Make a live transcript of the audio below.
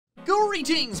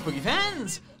Greetings, Poké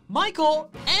fans!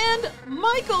 Michael and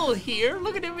Michael here.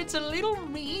 Look at him, it's a little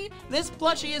me. This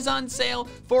plushie is on sale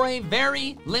for a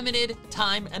very limited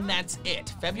time, and that's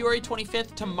it. February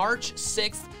 25th to March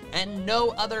 6th, and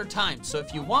no other time. So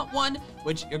if you want one,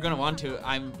 which you're gonna want to,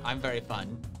 I'm very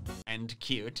fun and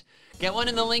cute, get one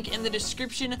in the link in the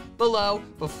description below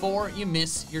before you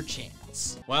miss your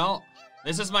chance. Well,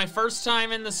 this is my first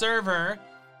time in the server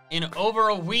in over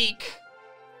a week,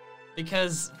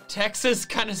 because Texas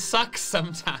kind of sucks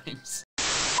sometimes.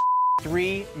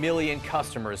 3 million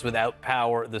customers without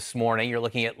power this morning. You're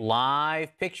looking at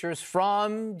live pictures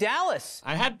from Dallas.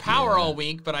 I had power all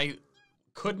week, but I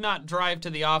could not drive to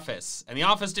the office. And the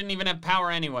office didn't even have power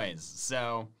anyways,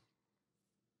 so.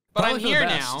 But Probably I'm for the here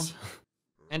now, best.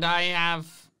 and I have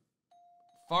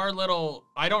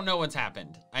I don't know what's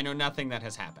happened. I know nothing that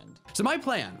has happened. So my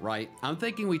plan, right? I'm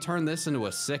thinking we turn this into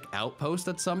a sick outpost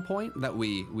at some point that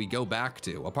we go back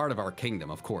to, a part of our kingdom,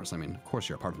 of course. I mean, of course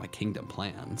you're a part of my kingdom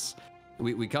plans.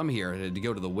 We come here to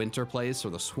go to the winter place or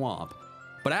the swamp.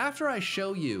 But after I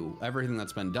show you everything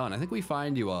that's been done, I think we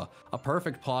find you a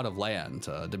perfect plot of land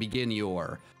to begin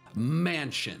your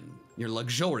mansion, your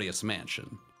luxurious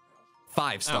mansion.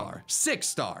 5-star,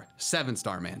 6-star,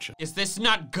 7-star mansion. Is this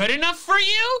not good enough for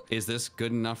you? Is this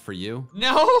good enough for you?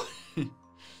 No,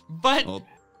 but Well,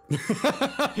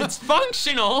 it's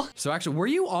functional. so actually, were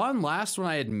you on last when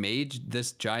I had made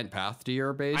this giant path to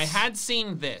your base? I had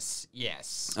seen this,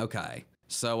 yes. Okay,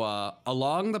 so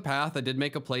along the path, I did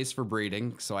make a place for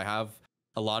breeding. So I have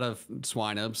a lot of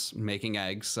swinubs making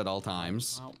eggs at all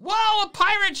times. Whoa, a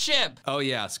pirate ship! Oh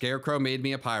yeah, Scarecrow made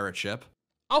me a pirate ship.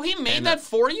 Oh, he made And, that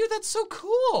for you? That's so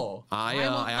cool. I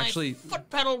want actually- my foot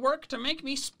pedal work to make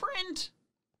me sprint.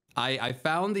 I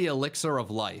found the elixir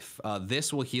of life.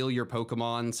 This will heal your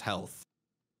Pokemon's health.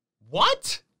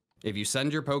 What? If you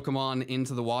send your Pokemon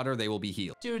into the water, they will be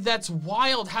healed. Dude, that's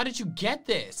wild. How did you get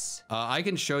this? I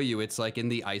can show you. It's like in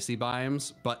the icy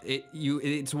biomes, but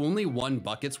it's only 1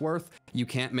 bucket's worth. You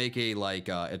can't make a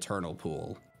eternal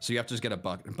pool. So you have to just get a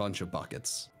bunch of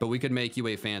buckets. But we could make you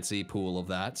a fancy pool of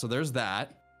that. So there's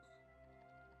that.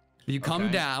 If you come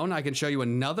down, I can show you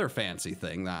another fancy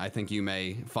thing that I think you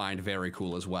may find very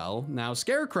cool as well. Now,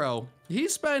 Scarecrow,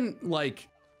 he's spent like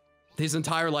his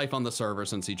entire life on the server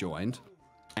since he joined.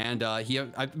 And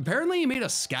apparently he made a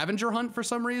scavenger hunt for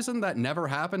some reason that never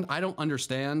happened. I don't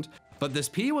understand. But this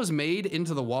P was made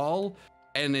into the wall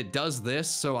and it does this.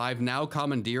 So I've now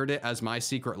commandeered it as my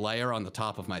secret lair on the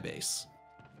top of my base.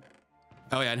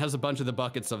 Oh yeah, it has a bunch of the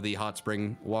buckets of the hot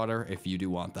spring water if you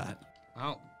do want that.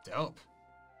 Oh, dope.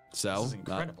 So This is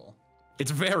incredible.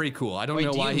 it's very cool. I don't Wait,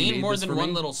 know why do he you made need more this than for one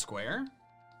me. little square?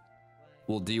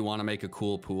 Well, do you want to make a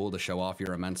cool pool to show off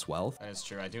your immense wealth? That is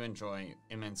true. I do enjoy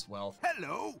immense wealth.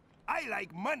 Hello, I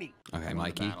like money. Okay, Go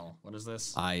Mikey. to battle. What is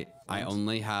this? I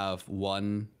only have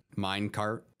 1 mine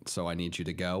cart, so I need you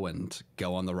to go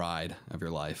on the ride of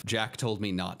your life. Jack told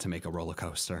me not to make a roller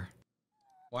coaster.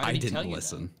 Why I did he tell didn't you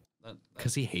listen that?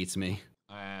 because he hates me.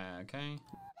 Okay.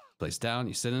 Place down,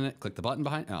 you sit in it, click the button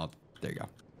behind. Oh, there you go.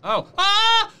 Oh.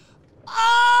 Ah!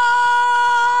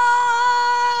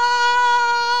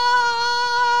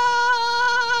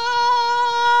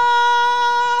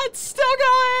 Ah! It's still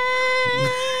going!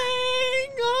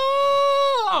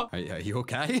 Oh! Are you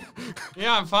okay?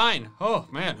 Yeah, I'm fine. Oh,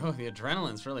 man. Oh, the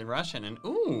adrenaline's really rushing. And,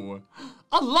 ooh,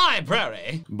 a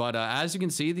library. But as you can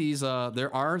see, these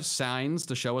there are signs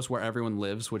to show us where everyone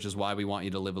lives, which is why we want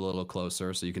you to live a little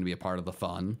closer so you can be a part of the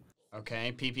fun.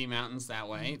 Okay, PP Mountain's that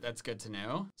way. That's good to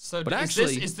know. So, But is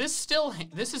actually- this still,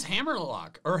 this is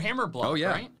Hammerlock, or Hammerblock, Oh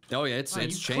yeah. right? Oh yeah, it's Wow,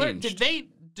 changed. did they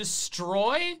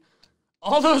destroy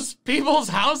all those people's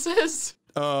houses?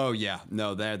 Oh yeah.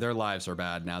 No, their lives are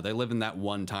bad now. They live in that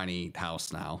one tiny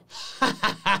house now.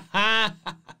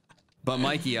 But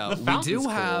Mikey, fountain's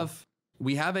cool.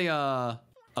 we have a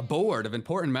board of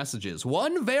important messages.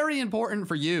 One very important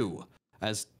for you,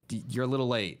 as you're a little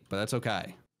late, but that's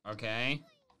okay. Okay.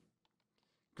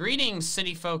 Greetings,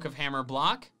 city folk of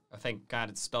Hammerblock. Oh, thank God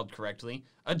it's spelled correctly.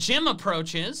 A gym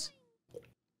approaches.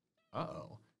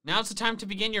 Uh-oh. Now's the time to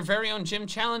begin your very own gym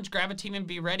challenge. Grab a team and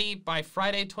be ready by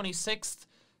Friday 26th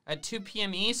at 2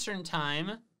 p.m. Eastern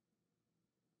time.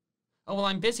 Oh, well,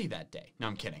 I'm busy that day. No,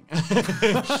 I'm kidding.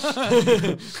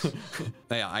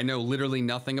 Yeah, I know literally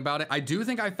nothing about it. I do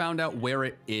think I found out where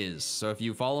it is. So if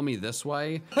you follow me this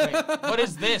way. Wait, what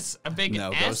is this? A big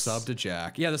No, S? go sub to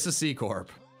Jack. Yeah, this is C Corp.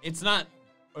 It's not,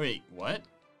 wait, what?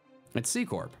 It's C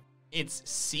Corp. It's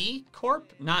C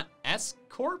Corp, not S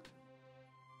Corp?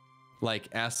 Like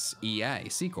SEA,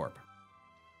 C Corp.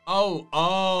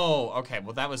 Oh, okay.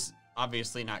 Well, that was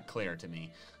obviously not clear to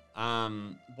me.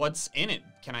 What's in it?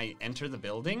 Can I enter the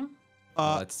building?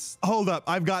 Hold up.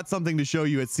 I've got something to show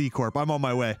you at C Corp. I'm on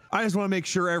my way. I just want to make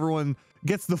sure everyone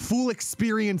gets the full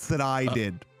experience that I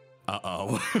did. Should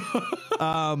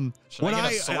I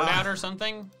get a sword out or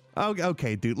something?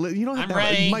 Okay, dude. You don't have I'm to,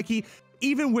 ready. Mikey.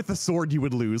 Even with a sword, you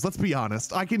would lose. Let's be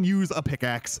honest. I can use a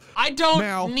pickaxe. I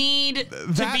don't need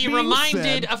to be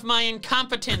reminded of my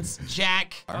incompetence,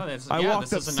 Jack. Oh, this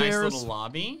is a nice little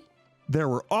lobby. There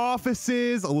were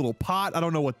offices, a little pot. I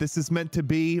don't know what this is meant to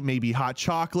be. Maybe hot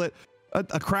chocolate. A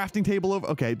crafting table over.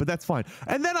 Okay, but that's fine.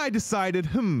 And then I decided,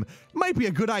 might be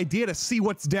a good idea to see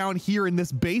what's down here in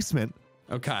this basement.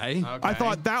 Okay. I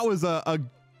thought that was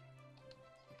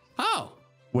Oh.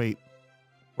 Wait,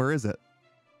 where is it?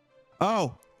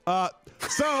 Oh,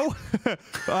 so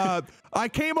I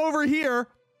came over here,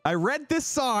 I read this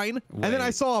sign, and then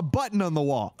I saw a button on the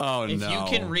wall. Oh, no. If you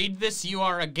can read this, you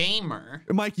are a gamer.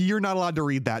 Mikey, you're not allowed to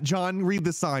read that. John, read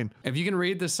the sign. If you can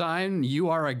read the sign, you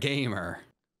are a gamer.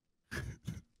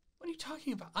 What are you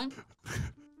talking about?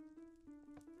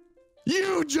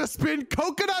 You just been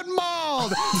coconut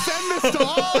mauled. Send this to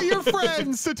all your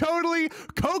friends to totally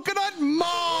coconut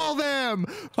maul them.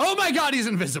 Oh my God, he's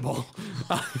invisible.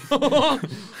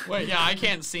 Wait, yeah, I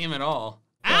can't see him at all.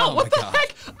 Ow, what the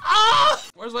heck? Ah!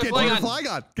 Where's my Flygon?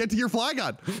 Flygon. Get to your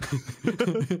Flygon.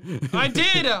 I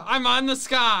did. I'm on the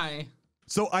sky.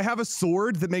 So I have a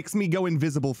sword that makes me go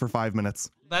invisible for 5 minutes.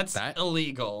 That's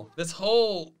illegal. This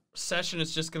whole session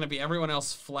is just going to be everyone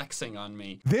else flexing on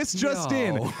me. This just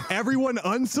in. Everyone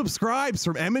unsubscribes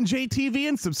from MandJTV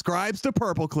and subscribes to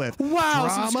Purple Cliff.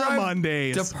 Wow, Drama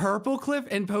Mondays. To Purple Cliff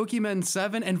and Pokémon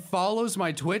 7 and follows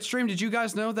my Twitch stream. Did you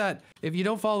guys know that if you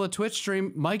don't follow the Twitch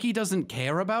stream, Mikey doesn't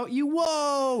care about you?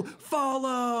 Whoa,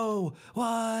 follow.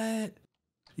 What?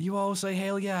 You all say,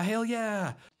 hell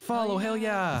yeah, follow, hell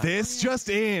yeah. This just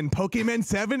in, Pokémon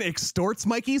 7 extorts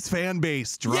Mikey's fan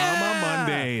base. Drama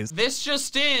Mondays. This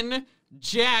just in,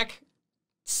 Jack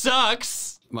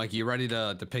sucks. Mikey, you ready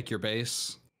to pick your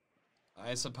base?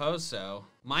 I suppose so.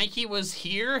 Mikey was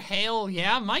here, hell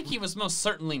yeah. Mikey was most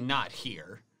certainly not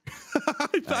here.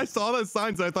 I saw those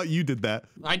signs and I thought you did that.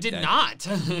 I did not.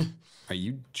 Are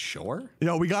you sure?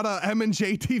 Yo, we got a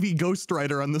MandJTV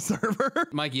ghostwriter on the server.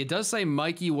 Mikey, it does say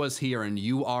Mikey was here and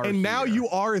you are here. And now you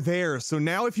are there. So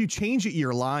now if you change it,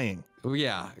 you're lying. Oh,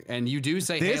 yeah. And you do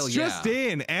say this hell yeah. This just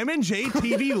in.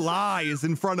 MandJTV lies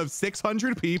in front of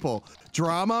 600 people.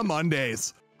 Drama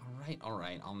Mondays. All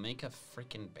right. I'll make a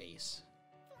freaking base.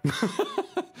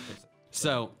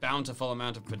 So bountiful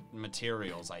amount of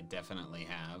materials I definitely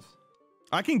have.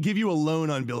 I can give you a loan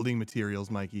on building materials,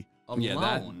 Mikey. A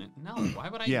loan? No, why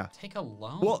would I take a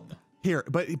loan? Well, here,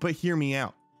 but hear me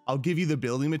out. I'll give you the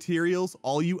building materials.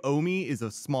 All you owe me is a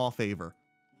small favor.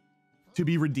 To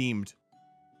be redeemed.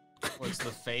 What's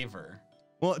the favor?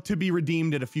 Well, to be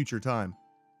redeemed at a future time.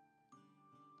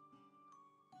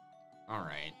 All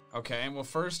right. Okay, well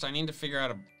first I need to figure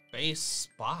out a base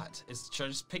spot. Should I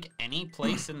just pick any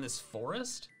place in this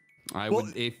forest? I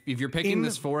would, if you're picking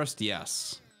this forest,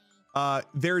 yes.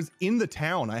 There's in the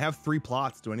town. I have 3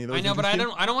 plots. Do any of those? I know, but I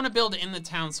don't want to build in the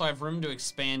town, so I have room to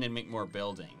expand and make more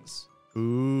buildings.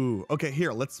 Ooh. Okay,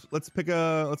 here. Let's pick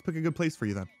a good place for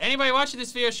you then. Anybody watching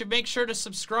this video should make sure to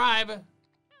subscribe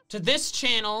to this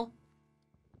channel.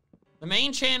 The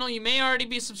main channel you may already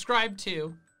be subscribed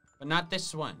to, but not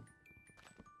this one.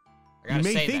 I gotta you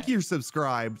may say think you're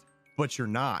subscribed, but you're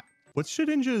not. What's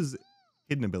Shedinja's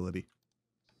hidden ability?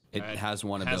 It has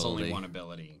one ability. Has only one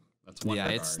ability. That's one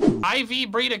card. It's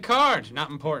IV breed a card. Not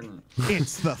important.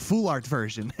 It's the full art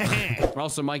version.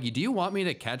 Also, Mikey, do you want me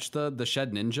to catch the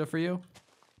Shed Ninja for you?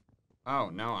 Oh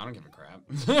no, I don't give a crap.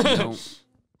 No.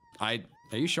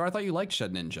 Are you sure? I thought you liked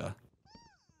Shed Ninja.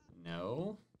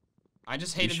 No. I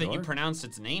just hated that you pronounced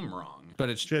its name wrong. But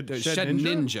it's Shed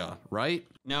Ninja, right?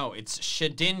 No, it's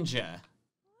Shedinja.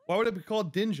 Why would it be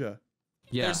called Dinja?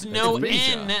 Yeah. There's no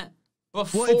N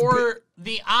before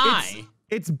the I.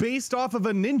 It's based off of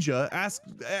a ninja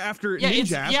after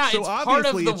ninja. Yeah, so it's part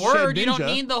of the word. You don't Ninja.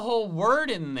 need the whole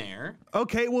word in there.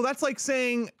 Okay, well that's like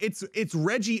saying it's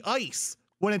Reggie Ice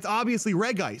when it's obviously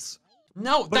Reg Ice.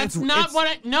 No, that's not what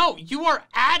I. No, you are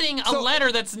adding a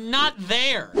letter that's not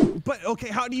there. But okay,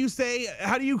 how do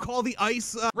you call the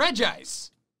ice? Reg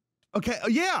Ice. Okay,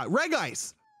 yeah, Reg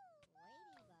Ice.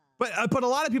 But a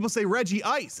lot of people say Reggie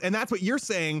Ice, and that's what you're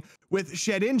saying with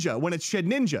Shedinja when it's Shed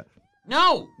Ninja.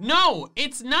 No,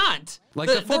 it's not. Like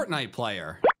the Fortnite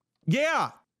player.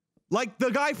 Yeah, like the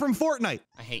guy from Fortnite.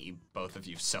 I hate you, both of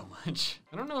you, so much.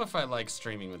 I don't know if I like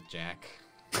streaming with Jack.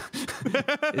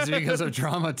 Is it because of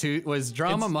Drama was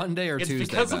Drama Monday or Tuesday? It's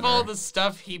because of all the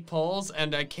stuff he pulls,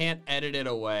 and I can't edit it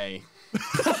away.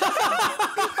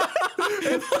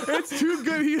 It's too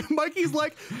good. Mikey's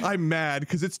like, I'm mad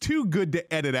because it's too good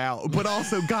to edit out, but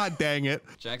also, god dang it.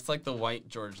 Jack's like the white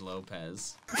George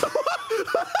Lopez.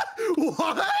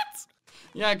 What?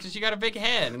 Yeah, because you got a big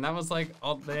head, and that was like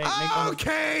all they make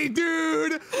Okay,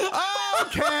 dude.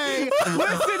 Okay.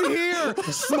 Listen here,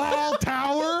 small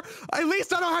tower. At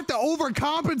least I don't have to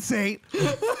overcompensate.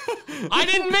 I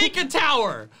didn't make a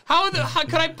tower. How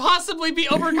could I possibly be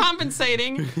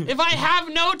overcompensating if I have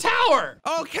no tower?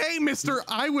 Okay, mister,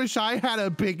 I wish I had a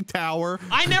big tower.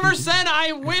 I never said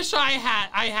I wish I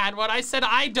had one. I said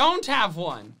I don't have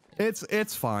one.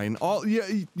 It's fine.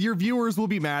 Your viewers will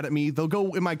be mad at me. They'll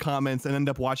go in my comments and end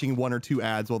up watching 1 or 2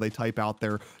 ads while they type out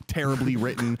their terribly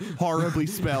written, horribly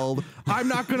spelled. I'm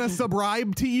not gonna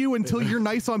subscribe to you until you're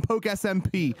nice on Poké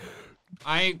SMP.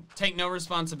 I take no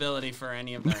responsibility for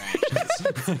any of their actions.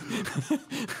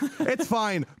 It's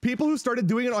fine. People who started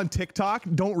doing it on TikTok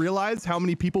don't realize how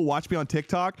many people watch me on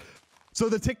TikTok. So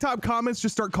the TikTok comments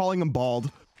just start calling them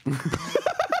bald.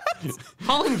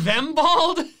 Calling them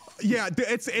bald? Yeah,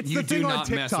 it's the thing on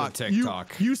TikTok.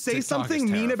 You say TikTok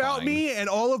something mean about me and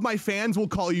all of my fans will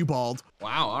call you bald.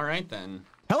 Wow, all right then.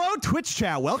 Hello, Twitch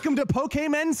chat. Welcome to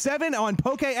Pokémon 7 on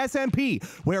Poké SMP,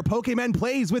 where Pokémon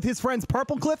plays with his friends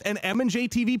Purplecliff and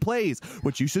MandJTV plays,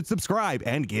 which you should subscribe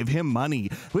and give him money.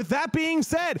 With that being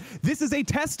said, this is a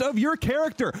test of your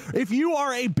character. If you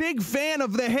are a big fan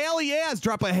of the hell yeahs,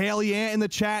 drop a hell yeah in the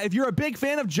chat. If you're a big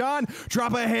fan of John,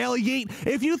 drop a hell yeet.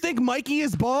 If you think Mikey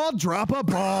is bald, drop a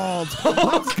bald.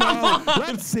 Let's go.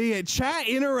 Let's see it. Chat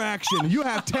interaction. You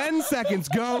have 10 seconds.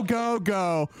 Go, go,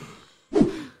 go.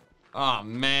 Oh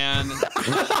man. How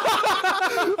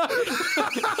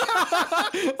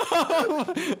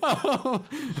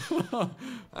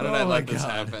did I let this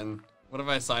happen? What have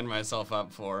I signed myself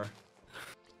up for?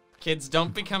 Kids,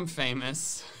 don't become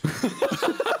famous.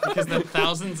 Because then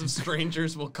thousands of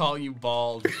strangers will call you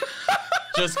bald.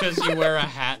 Just because you wear a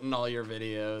hat in all your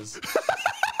videos.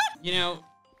 You know,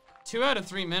 2 out of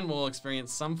 3 men will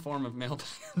experience some form of male pattern.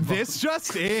 This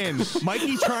just in.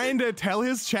 Mikey trying to tell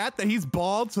his chat that he's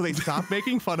bald so they stop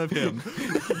making fun of him.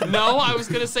 No, I was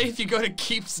gonna say if you go to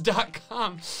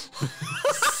keeps.com.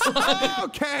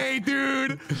 Okay,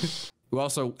 dude.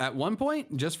 Also, at one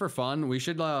point, just for fun, we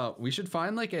should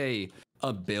find like a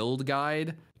build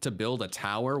guide to build a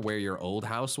tower where your old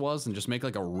house was and just make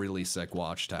like a really sick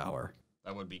watchtower.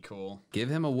 That would be cool. Give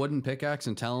him a wooden pickaxe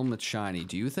and tell him it's shiny.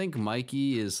 Do you think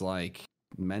Mikey is like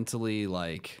mentally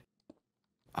like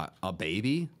a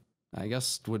baby? I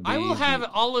guess would be. I will have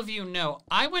all of you know,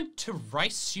 I went to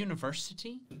Rice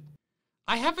University.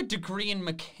 I have a degree in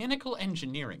mechanical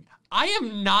engineering. I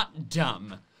am not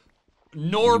dumb,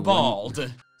 nor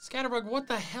bald. Scatterbug, what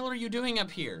the hell are you doing up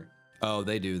here? Oh,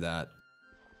 they do that.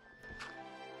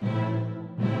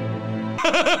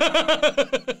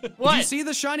 What? Do you see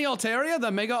the shiny Altaria,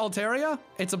 the Mega Altaria?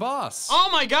 It's a boss. Oh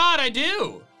my god, I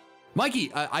do!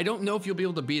 Mikey, I don't know if you'll be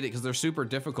able to beat it because they're super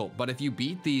difficult, but if you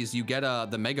beat these, you get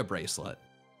the Mega Bracelet.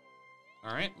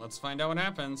 All right, let's find out what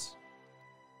happens.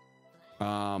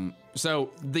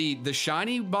 So the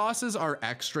shiny bosses are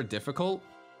extra difficult.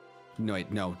 No,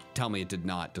 wait, no, tell me it did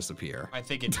not disappear. I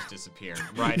think it just disappeared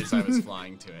right as I was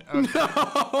flying to it.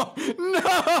 Okay. No!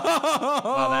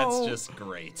 Well, that's just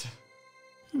great.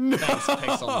 No. Thanks,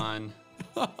 Pixelmon.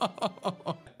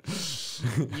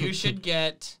 You should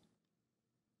get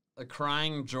a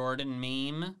crying Jordan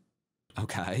meme.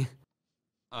 Okay.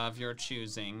 Of your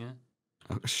choosing.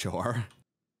 Oh, sure.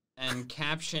 And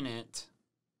caption it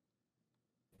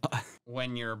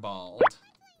when you're bald.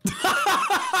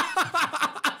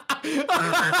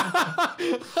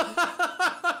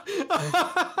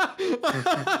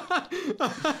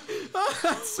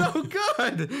 That's so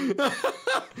good.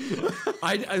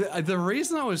 The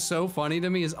reason that was so funny to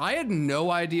me is I had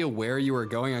no idea where you were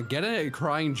going. I get a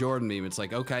crying Jordan meme. It's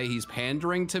like, okay, he's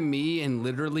pandering to me and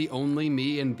literally only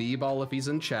me and B-Ball if he's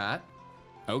in chat.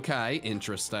 Okay,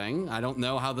 interesting. I don't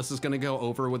know how this is gonna go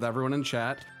over with everyone in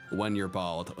chat. When you're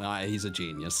bald. He's a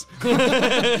genius.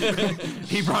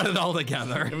 He brought it all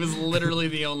together. It was literally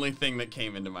the only thing that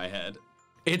came into my head.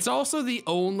 It's also the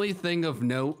only thing of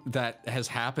note that has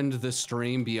happened this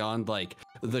stream beyond like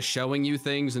the showing you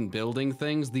things and building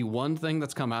things. The one thing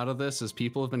that's come out of this is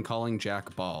people have been calling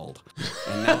Jack bald,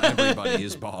 and now everybody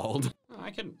is bald.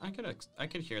 I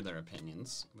could hear their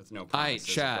opinions with no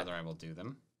promises of whether I will do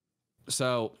them.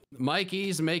 So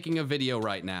Mikey's making a video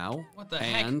right now. What the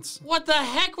heck? What the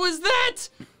heck was that?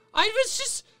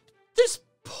 This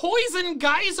poison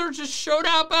geyser just showed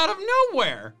up out of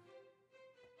nowhere.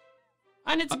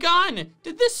 And it's gone.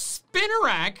 Did this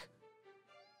Spinnerack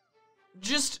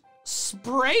just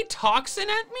spray toxin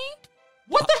at me?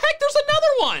 What the heck? There's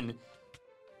another one.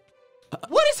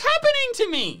 What is happening to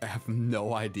me? I have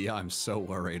no idea. I'm so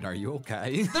worried. Are you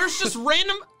okay? There's just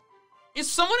random... Is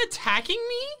someone attacking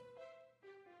me?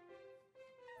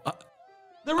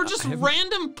 There were just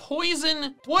random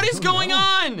poison. What is going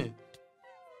on?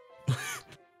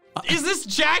 Is this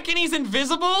Jack and he's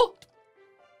invisible?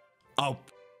 Oh,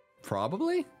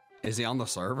 probably. Is he on the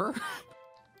server?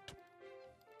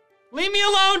 Leave me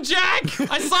alone, Jack!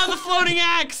 I saw the floating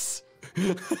axe!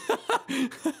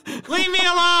 Leave me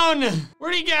alone!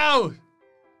 Where'd he go?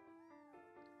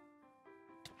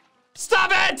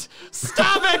 Stop it!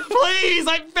 Stop it, please!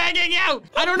 I'm begging you!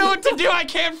 I don't know what to do, I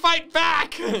can't fight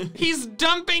back! He's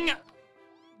dumping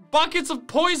buckets of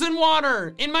poison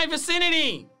water in my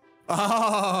vicinity!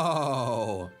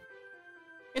 Oh!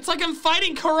 It's like I'm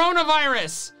fighting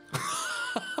coronavirus!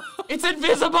 It's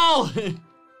invisible!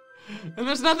 And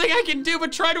there's nothing I can do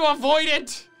but try to avoid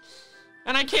it!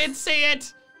 And I can't see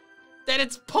it! That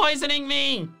it's poisoning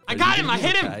me! I got him! I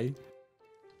hit him!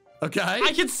 Okay.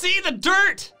 I can see the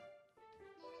dirt!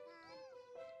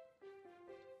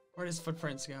 Where'd his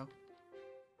footprints go?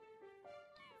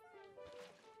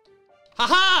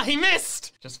 Haha! He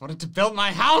missed! Just wanted to build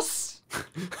my house!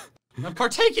 I'm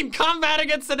partaking in combat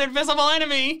against an invisible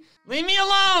enemy! Leave me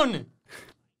alone!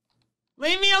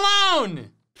 Leave me alone!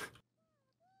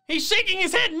 He's shaking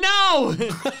his head, no!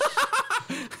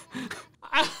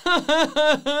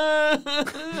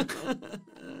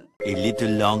 A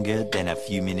little longer than a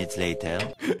few minutes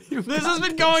later. This has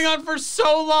been going on for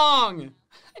so long!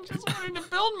 I just wanted to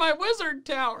build my wizard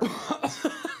tower.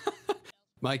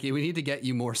 Mikey, we need to get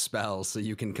you more spells so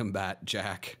you can combat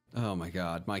Jack. Oh my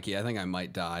God, Mikey, I think I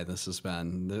might die. This has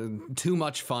been, too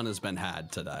much fun has been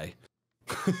had today.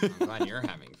 I'm glad you're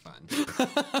having fun.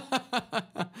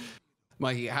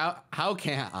 Mikey, how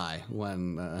can't I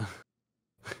when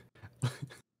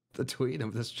the tweet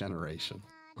of this generation?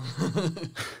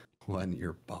 When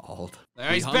you're bald.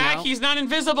 There, he's back. He's not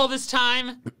invisible this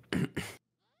time.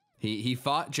 He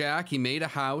fought Jack. He made a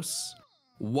house.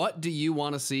 What do you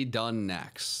want to see done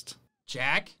next?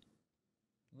 Jack?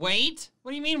 Wait?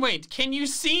 What do you mean wait? Can you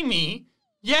see me?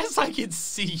 Yes, I can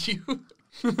see you.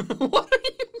 What are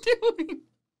you doing?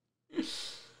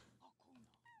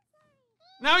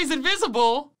 Now he's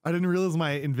invisible. I didn't realize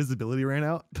my invisibility ran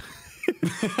out.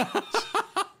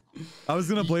 I was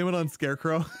gonna blame it on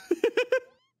Scarecrow.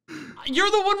 You're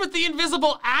the one with the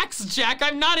invisible axe, Jack.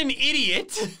 I'm not an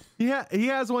idiot. Yeah, he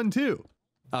has one too.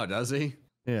 Oh, does he?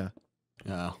 Yeah.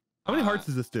 Oh. How many hearts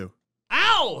does this do?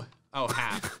 Ow! Oh,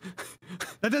 half.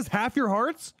 That does half your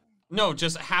hearts? No,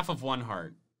 just half of one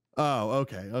heart. Oh,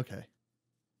 okay, okay.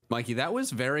 Mikey, that was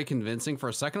very convincing. For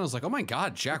a second, I was like, oh my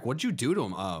God, Jack, what'd you do to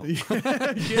him? Oh. Yeah.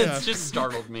 It's just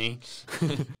startled me.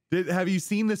 Have you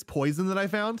seen this poison that I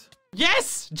found?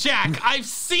 Yes, Jack, I've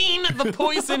seen the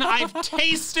poison. I've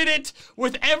tasted it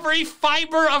with every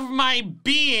fiber of my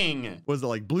being. Was it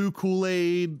like blue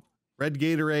Kool-Aid, red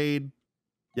Gatorade,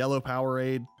 yellow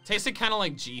Powerade? Tasted kind of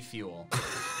like G Fuel.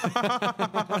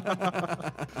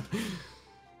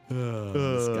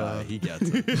 This guy, he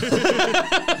gets it.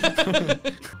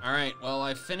 All right, well,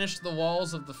 I finished the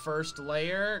walls of the first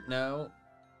layer. No,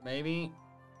 maybe.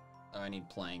 Oh, I need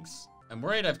planks. I'm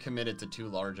worried I've committed to too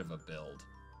large of a build.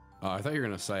 Oh, I thought you were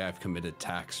gonna say I've committed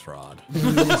tax fraud.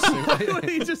 Why would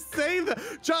he just say that?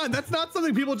 John, that's not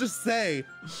something people just say.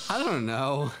 I don't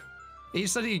know. He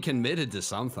said he committed to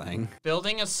something.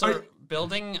 Building a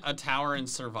tower in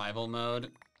survival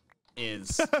mode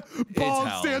is...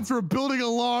 BALL stands for building a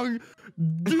long...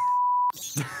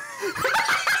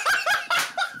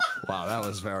 Wow, that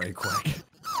was very quick.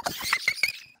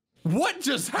 What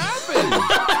just happened?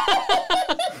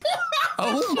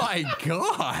 Oh my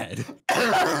God.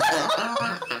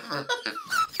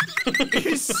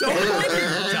 Is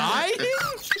somebody dying?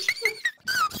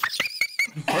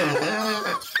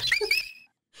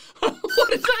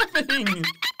 What is happening?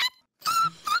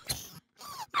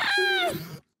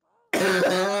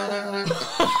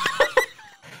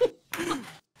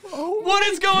 What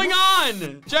is going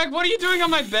on? Jack, what are you doing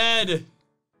on my bed?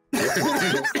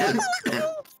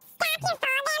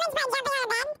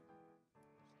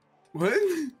 What?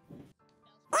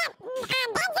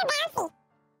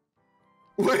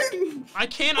 What? I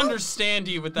can't understand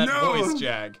you with that voice,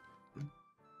 Jack.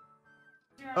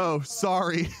 Oh,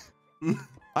 sorry.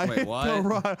 Wait,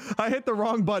 what? I hit the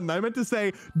wrong button. I meant to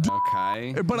say,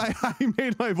 Okay. but I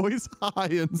made my voice high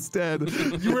instead.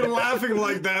 You were laughing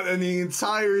like that the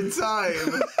entire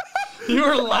time. You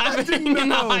were laughing in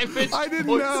the high-pitched I didn't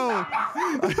voice. know.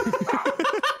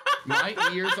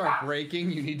 My ears are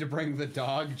breaking. You need to bring the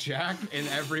dog, Jack, and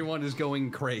everyone is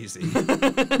going crazy.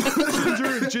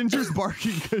 Ginger's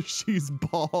barking because she's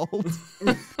bald.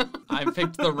 I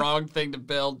picked the wrong thing to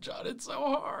build, John. It's so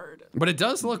hard. But it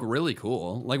does look really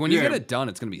cool. Like when you get it done,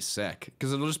 it's gonna be sick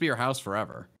because it'll just be your house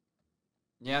forever.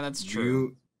 Yeah, that's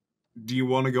true. Do you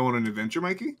want to go on an adventure,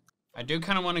 Mikey? I do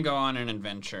kind of want to go on an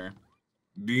adventure.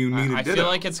 Do you need a I ditto? feel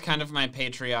like it's kind of my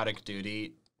patriotic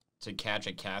duty to catch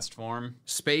a Castform.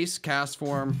 Space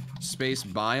Castform, space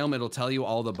biome. It'll tell you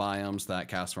all the biomes that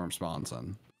Castform spawns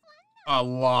in. A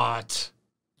lot.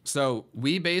 So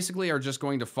we basically are just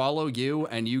going to follow you,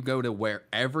 and you go to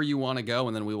wherever you want to go,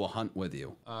 and then we will hunt with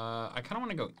you. I kind of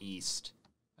want to go east.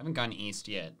 I haven't gone east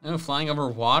yet. Oh, flying over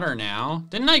water now.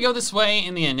 Didn't I go this way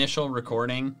in the initial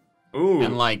recording? Ooh,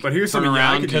 And like but here's turn something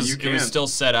around you because can. it was still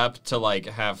set up to like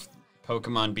have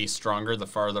Pokemon be stronger the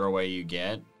farther away you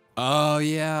get. Oh, And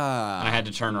I yeah. had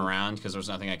to turn around because there was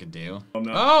nothing I could do.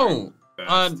 no.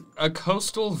 A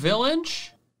coastal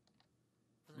village?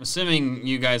 I'm assuming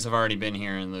you guys have already been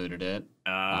here and looted it.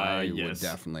 I would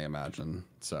definitely imagine.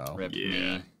 So. Rip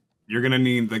Yeah. me. You're gonna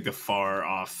need like the far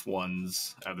off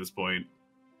ones at this point.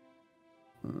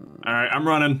 All right, I'm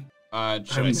running.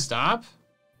 Should I stop?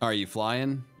 Are you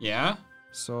flying? Yeah?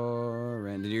 So,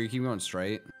 Randy, you keep going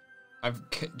straight. I've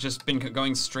just been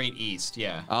going straight east,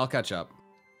 yeah. I'll catch up.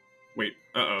 Wait,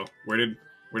 uh-oh. Where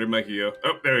did Mikey go?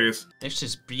 Oh, there he is. This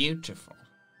is beautiful.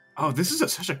 Oh, this is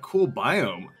such a cool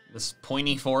biome. This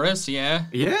pointy forest, yeah?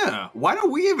 Yeah, why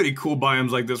don't we have any cool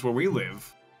biomes like this where we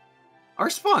live? Our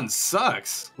spawn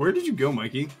sucks. Where did you go,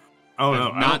 Mikey? Oh, no.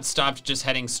 I've not stopped, just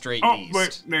heading straight Oh, east.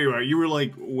 wait, there you are. You were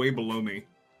like way below me.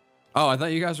 Oh, I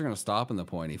thought you guys were going to stop in the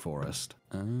pointy forest.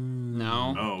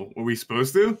 No. Oh, were we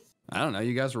supposed to? I don't know.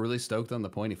 You guys were really stoked on the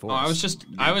pointy Oh, forest.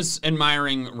 I was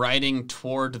admiring riding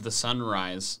toward the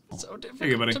sunrise. So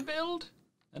difficult buddy. to build.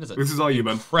 That is a This is all you,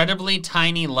 bud. incredibly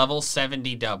tiny level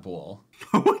 70 double.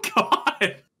 Oh my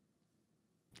god.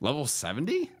 Level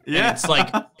 70? And it's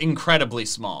like incredibly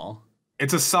small.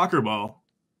 It's a soccer ball.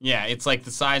 Yeah, it's like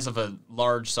the size of a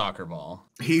large soccer ball.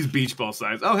 He's beach ball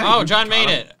size. Oh, hey. Oh, John made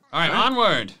it. All right,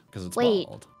 onward. Because it's Wait.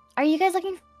 bald. Are you guys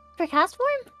looking for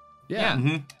Castform? Yeah.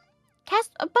 Mhm.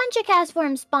 A bunch of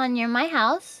Castforms spawn near my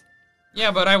house.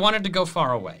 Yeah, but I wanted to go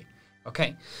far away.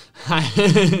 Okay.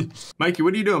 Mikey,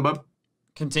 what are you doing, bub?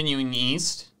 Continuing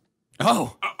east.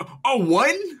 Oh! Oh,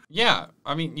 one? Yeah,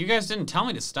 I mean, you guys didn't tell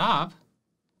me to stop.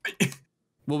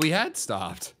 Well, we had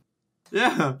stopped.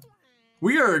 Yeah.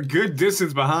 We are a good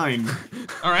distance behind.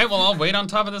 All right, well, I'll wait on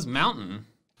top of this mountain.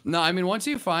 No, I mean, once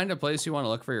you find a place you want to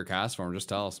look for your Castform, just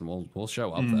tell us and we'll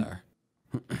show up there.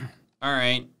 All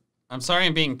right. I'm sorry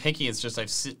I'm being picky. It's just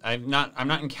I'm not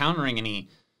encountering any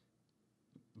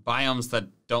biomes that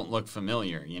don't look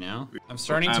familiar, you know? I'm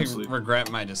starting to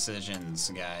regret my decisions,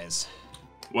 guys.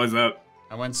 What's up?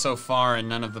 I went so far and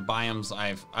none of the biomes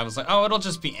I was like, oh, it'll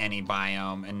just be any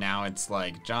biome. And now it's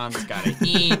like, John's gotta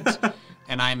eat.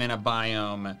 And I'm in a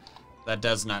biome that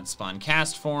does not spawn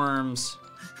Castforms.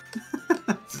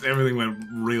 Everything went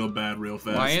real bad real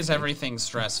fast. Why is everything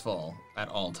stressful at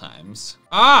all times?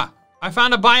 Ah! I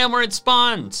found a biome where it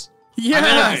spawns!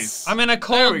 Yes! I'm in a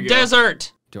cold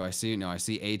desert! Do I see? No, I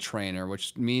see a trainer,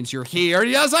 which means you're here.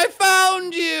 Yes, I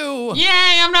found you! Yay,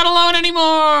 I'm not alone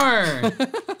anymore!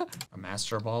 A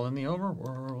Master Ball in the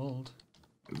overworld.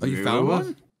 Oh, you found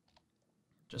one?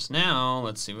 Just now,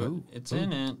 let's see what it's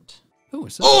in it. Ooh,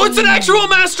 it's it's an actual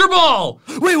Master Ball!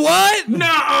 Wait, what?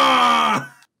 No!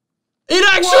 It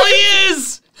actually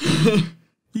is!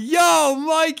 Yo,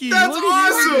 Mikey! That's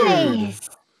awesome! Nice.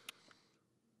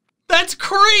 That's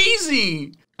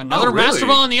crazy! Another really? Master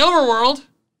Ball in the overworld.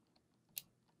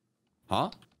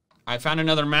 Huh? I found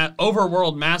another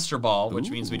overworld Master Ball, which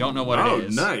means we don't know what it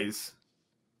is. Oh, nice.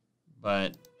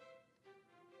 But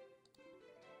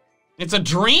it's a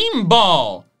Dream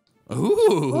Ball.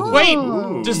 Ooh. Wait,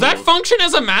 Ooh. does that function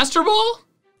as a Master Ball?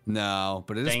 No,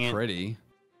 but it Dang is it. pretty.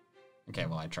 Okay,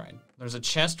 well, I tried. There's a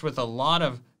chest with a lot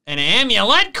of an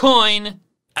amulet coin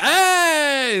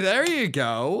Hey, there you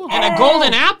go. and a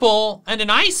golden apple and an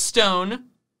ice stone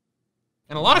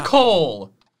and a lot of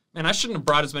coal. Man, I shouldn't have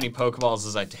brought as many Pokeballs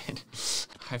as I did.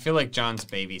 I feel like John's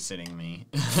babysitting me.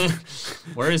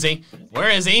 Where is he? Where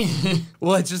is he?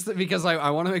 Well, it's just because I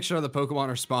want to make sure the Pokemon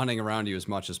are spawning around you as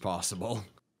much as possible.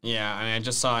 Yeah, I mean, I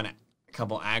just saw a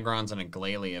couple Agrons and a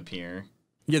Glalie appear.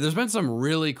 Yeah, there's been some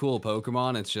really cool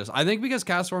Pokemon. It's just, I think because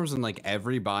Castform's in like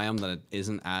every biome that it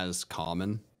isn't as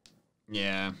common.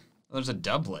 Yeah, there's a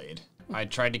Doublade. I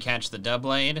tried to catch the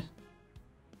Doublade.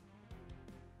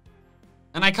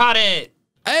 And I caught it!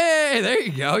 Hey, there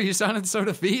you go. You sounded so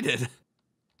defeated.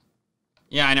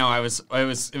 Yeah, I know. It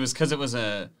was because it was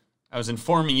a I was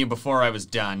informing you before I was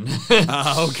done.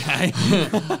 Okay.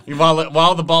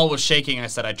 While the ball was shaking, I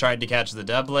said I tried to catch the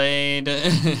Doublade,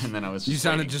 and then I was. You just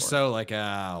sounded waiting just for so like,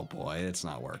 oh boy, it's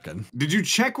not working. Did you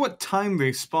check what time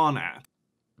they spawn at?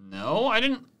 No, I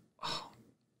didn't. Oh.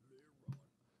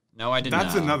 No, I didn't.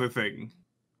 That's another thing.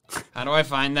 How do I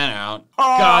find that out?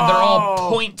 Oh! God, they're all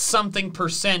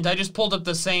point-something%. I just pulled up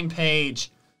the same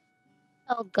page.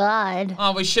 Oh God.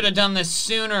 Oh, we should have done this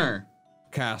sooner.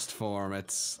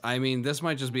 Castform, I mean, this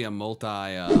might just be a multi,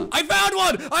 I found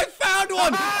one! I found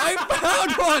one! I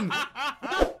found one!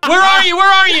 Where are you?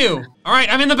 Where are you? All right,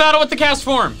 I'm in the battle with the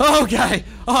Castform. Okay,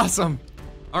 awesome.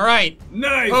 All right.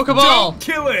 Nice. Pokeball. Don't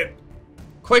kill it.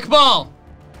 Quick ball.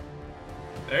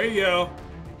 There you go.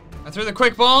 I threw the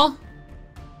quick ball.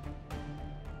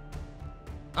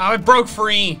 Oh, it broke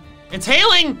free. It's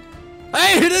hailing.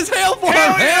 Hey, it is hail form!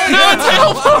 No, it's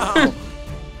hail form.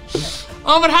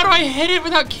 Oh, but how do I hit it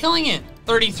without killing it?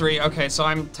 33. Okay, so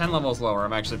I'm 10 levels lower.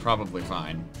 I'm actually probably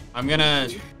fine. I'm gonna.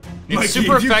 It's Mikey,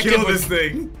 super if you effective kill with this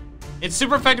thing. It's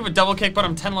super effective with double kick, but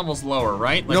I'm 10 levels lower,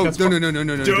 right? Like No. that's Don't.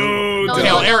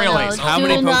 Hail aerial ace. How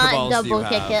many Do not Pokeballs do you double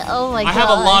kick have? it. Oh my god. I have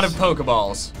a lot of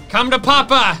Pokeballs. Come to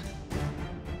Papa!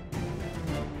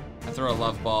 I throw a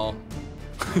love ball.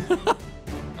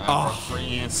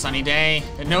 Free and sunny day.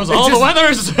 It knows all the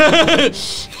weathers!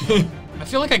 I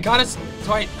feel like I got it,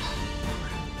 so I...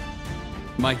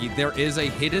 Mikey, there is a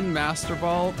hidden Master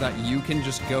Ball that you can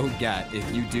just go get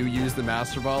if you do use the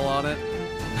Master Ball on it.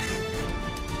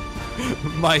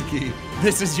 Mikey,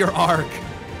 this is your arc.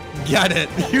 Get it.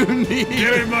 You need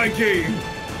Get it, Mikey.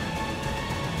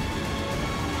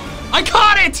 I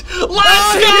caught it!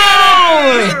 Let's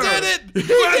go! He did it!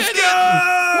 Let's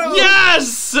go!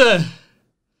 Yes!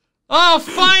 Oh,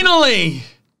 finally!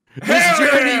 This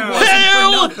journey wasn't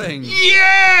Hail for nothing.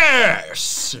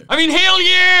 yes! I mean, hail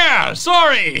yeah!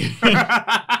 Sorry!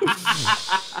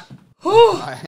 Whew.